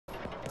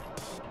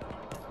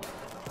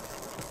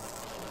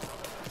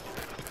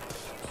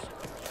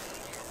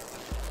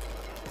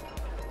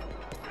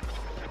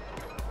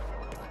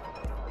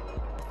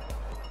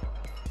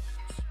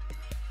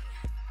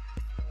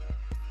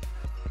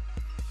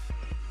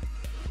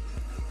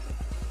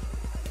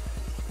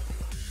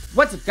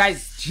What's up,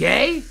 guys?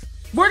 Jay,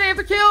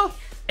 MorninAfterKill,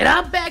 and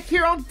I'm back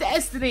here on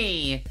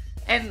Destiny.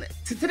 And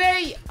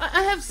today,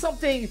 I have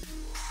something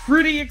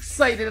pretty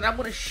exciting that I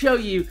want to show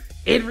you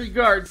in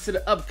regards to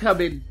the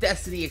upcoming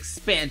Destiny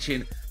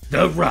expansion,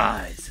 The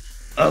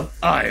Rise of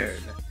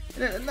Iron.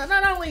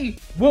 Not only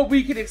what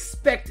we can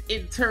expect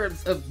in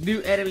terms of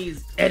new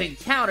enemies and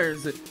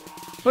encounters,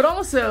 but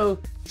also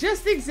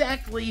just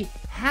exactly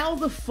how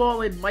the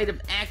Fallen might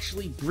have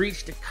actually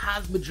breached the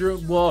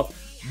Cosmodrome wall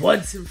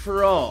once and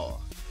for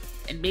all.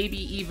 And maybe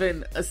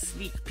even a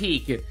sneak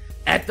peek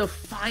at the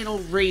final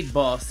raid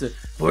boss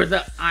for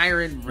the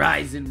Iron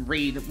Rising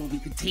raid that will be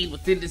contained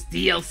within this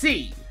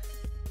DLC.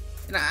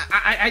 And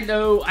I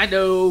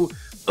know,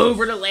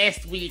 over the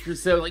last week or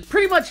so, like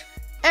pretty much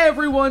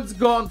everyone's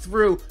gone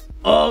through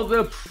all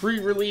the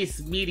pre-release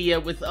media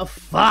with a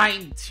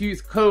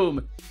fine-tooth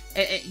comb.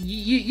 And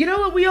you know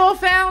what we all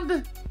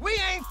found? We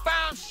ain't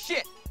found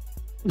shit!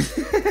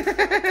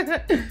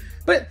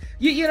 But,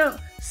 you know,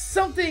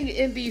 something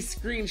in these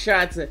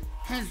screenshots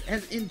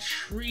has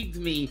intrigued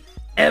me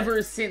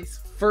ever since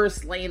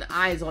first laying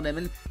eyes on them,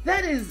 and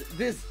that is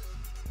this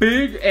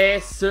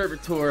big-ass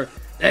servitor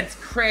that's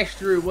crashed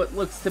through what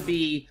looks to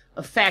be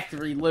a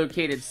factory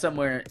located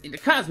somewhere in the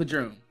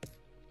Cosmodrome.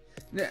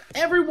 Now,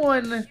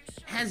 everyone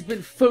has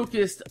been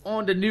focused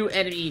on the new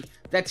enemy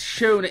that's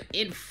shown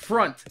in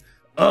front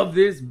of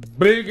this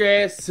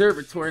big-ass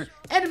servitor, an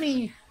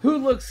enemy who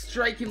looks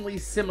strikingly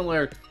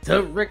similar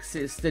to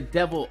Rixus, the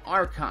Devil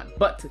Archon,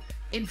 but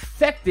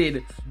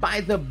infected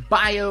by the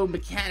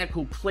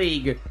biomechanical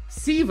plague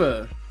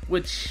Siva,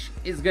 which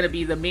is going to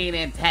be the main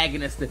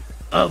antagonist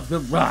of the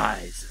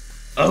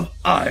Rise of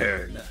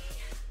Iron.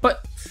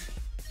 But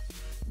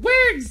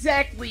where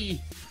exactly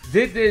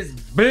did this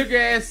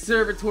big-ass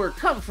servitor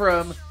come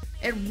from,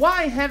 and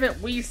why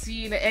haven't we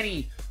seen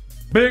any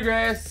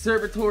big-ass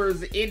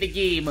servitors in the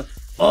game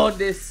on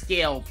this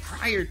scale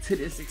prior to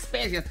this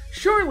expansion?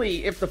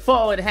 Surely, if the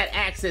Fallen had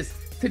access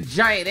to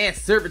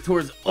giant-ass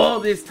servitors all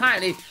this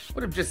time, they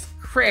would have just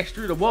crashed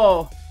through the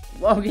wall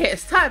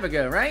long-ass time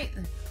ago, right?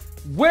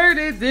 Where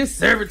did this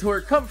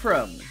servitor come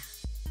from?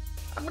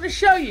 I'm gonna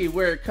show you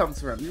where it comes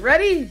from. You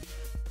ready?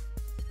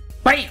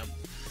 Bam!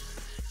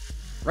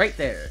 Right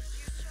there.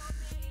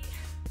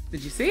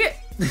 Did you see it?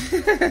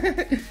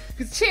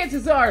 Because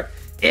chances are,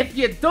 if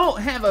you don't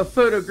have a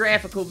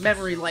photographical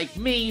memory like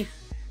me,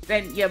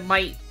 then you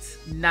might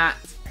not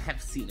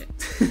have seen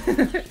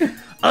it.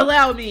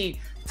 Allow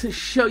me to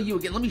show you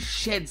again. Let me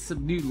shed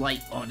some new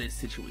light on this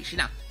situation.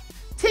 Now,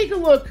 take a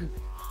look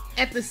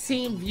at the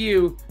same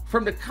view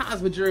from the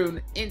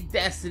Cosmodrome in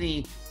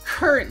Destiny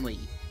currently.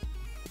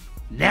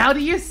 Now do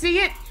you see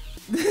it?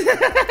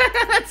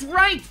 That's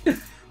right!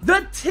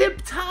 The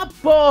tip-top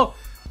ball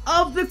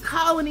of the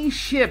colony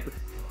ship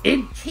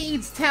in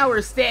Cade's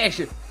Tower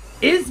stash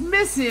is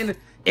missing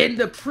in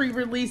the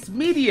pre-release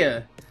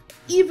media.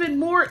 Even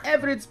more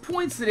evidence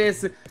points to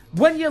this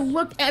when you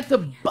look at the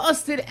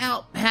busted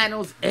out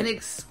panels and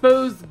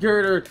exposed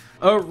girder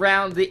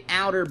around the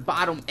outer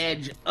bottom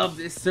edge of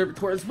this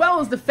servitor, as well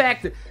as the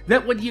fact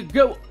that when you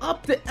go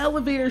up the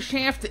elevator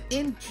shaft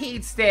in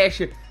Cade's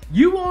stash,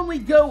 you only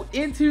go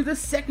into the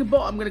second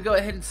ball. I'm going to go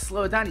ahead and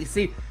slow it down. You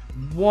see,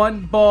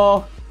 1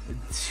 ball,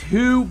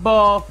 2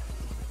 ball,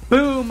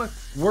 boom,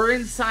 we're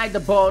inside the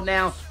ball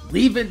now,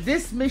 leaving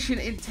this mission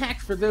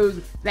intact for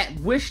those that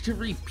wish to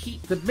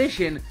repeat the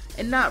mission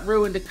and not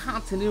ruin the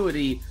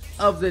continuity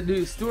of the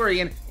new story.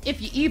 And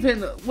if you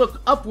even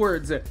look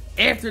upwards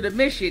after the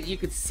mission, you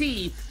can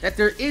see that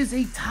there is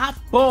a top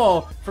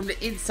ball from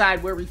the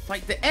inside where we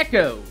fight the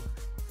Echo.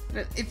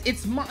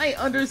 It's my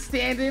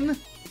understanding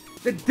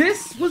that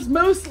this was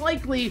most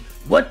likely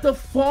what the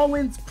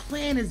Fallen's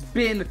plan has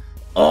been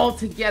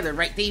altogether,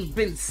 right? They've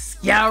been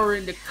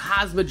scouring the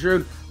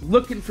Cosmodrome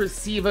looking for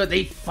Siva.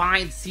 They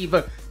find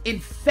Siva,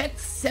 infect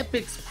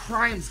Sepix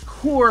Prime's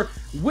core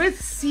with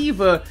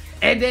Siva,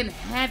 and then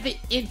have it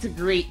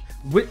integrate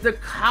with the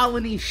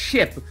colony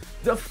ship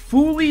to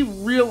fully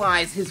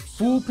realize his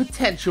full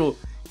potential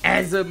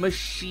as a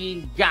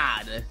machine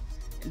god.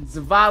 And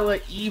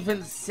Zavala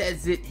even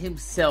says it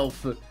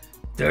himself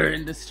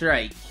during the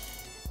strike.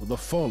 Well, the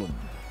Fallen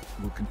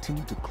will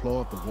continue to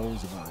claw at the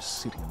walls of our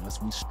city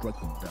unless we strike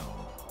them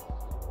down.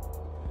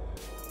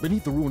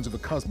 Beneath the ruins of the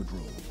Cosmodrome,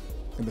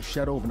 in the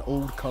shadow of an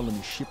old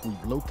colony ship,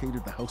 we've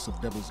located the House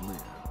of Devil's Lair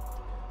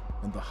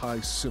and the High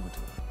Servitor,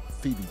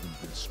 feeding them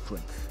their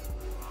strength.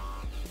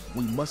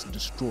 We must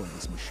destroy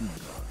this machine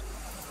god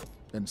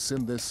and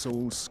send their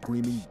souls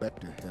screaming back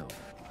to hell.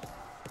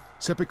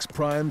 Sepix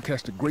Prime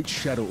cast a great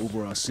shadow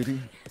over our city.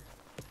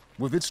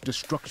 With its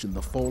destruction,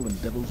 the fallen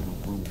devils will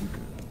grow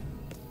weaker.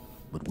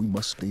 But we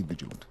must stay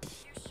vigilant.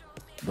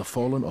 The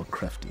Fallen are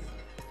crafty,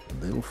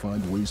 and they'll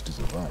find ways to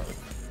survive.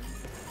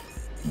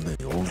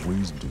 They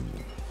always do.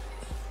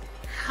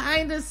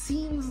 Kinda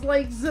seems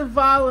like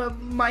Zavala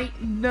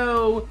might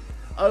know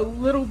a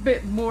little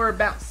bit more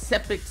about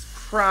Sepix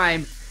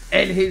Prime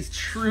and his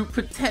true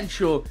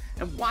potential,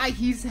 and why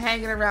he's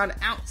hanging around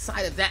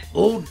outside of that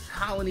old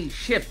colony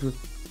ship.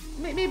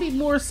 Maybe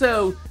more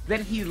so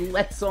than he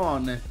lets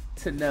on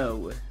to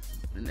know.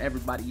 than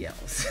everybody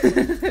else.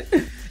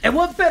 And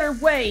what better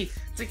way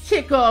to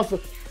kick off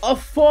a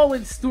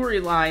Fallen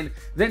storyline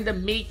than to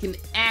make an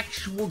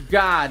actual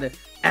god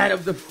out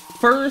of the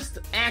first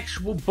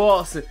actual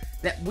boss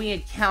that we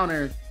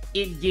encounter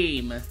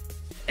in-game,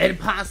 and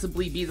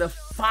possibly be the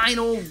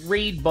final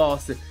raid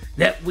boss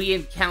that we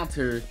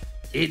encounter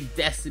in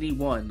Destiny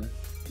 1,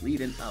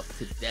 leading up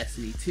to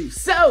Destiny 2.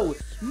 So,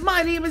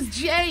 my name is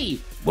Jay.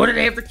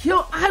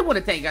 MorninAfterKill. I want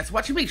to thank you guys for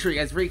watching. Make sure you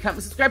guys rate,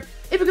 comment, subscribe.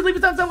 If you could leave a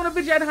thumbs up on a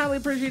video, I'd highly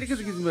appreciate it, because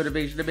it gives me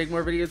motivation to make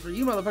more videos for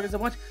you motherfuckers that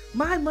watch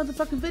my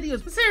motherfucking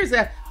videos. But seriously,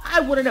 I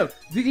want to know,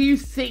 do you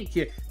think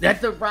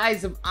that the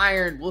Rise of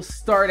Iron will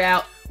start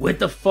out with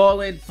the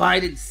Fallen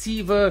fighting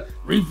Siva,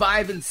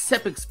 reviving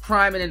Sepix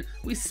Prime, and then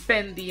we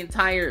spend the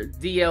entire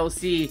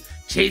DLC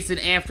chasing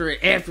after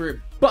it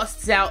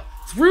busts out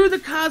through the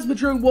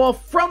Cosmodrome wall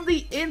from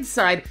the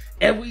inside,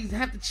 and we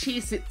have to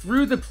chase it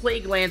through the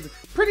Plague Lands,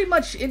 pretty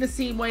much in the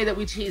same way that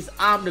we chase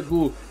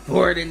Omnigul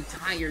for an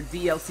entire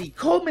DLC,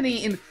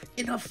 culminating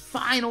in a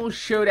final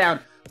showdown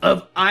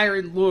of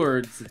Iron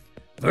Lords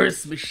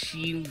versus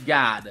Machine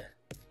God,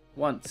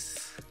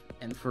 once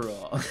and for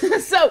all.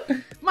 So,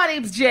 my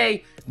name's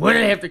Jay,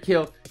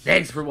 MorninAfterKill,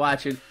 thanks for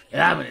watching,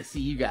 and I'm gonna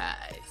see you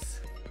guys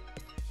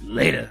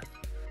later.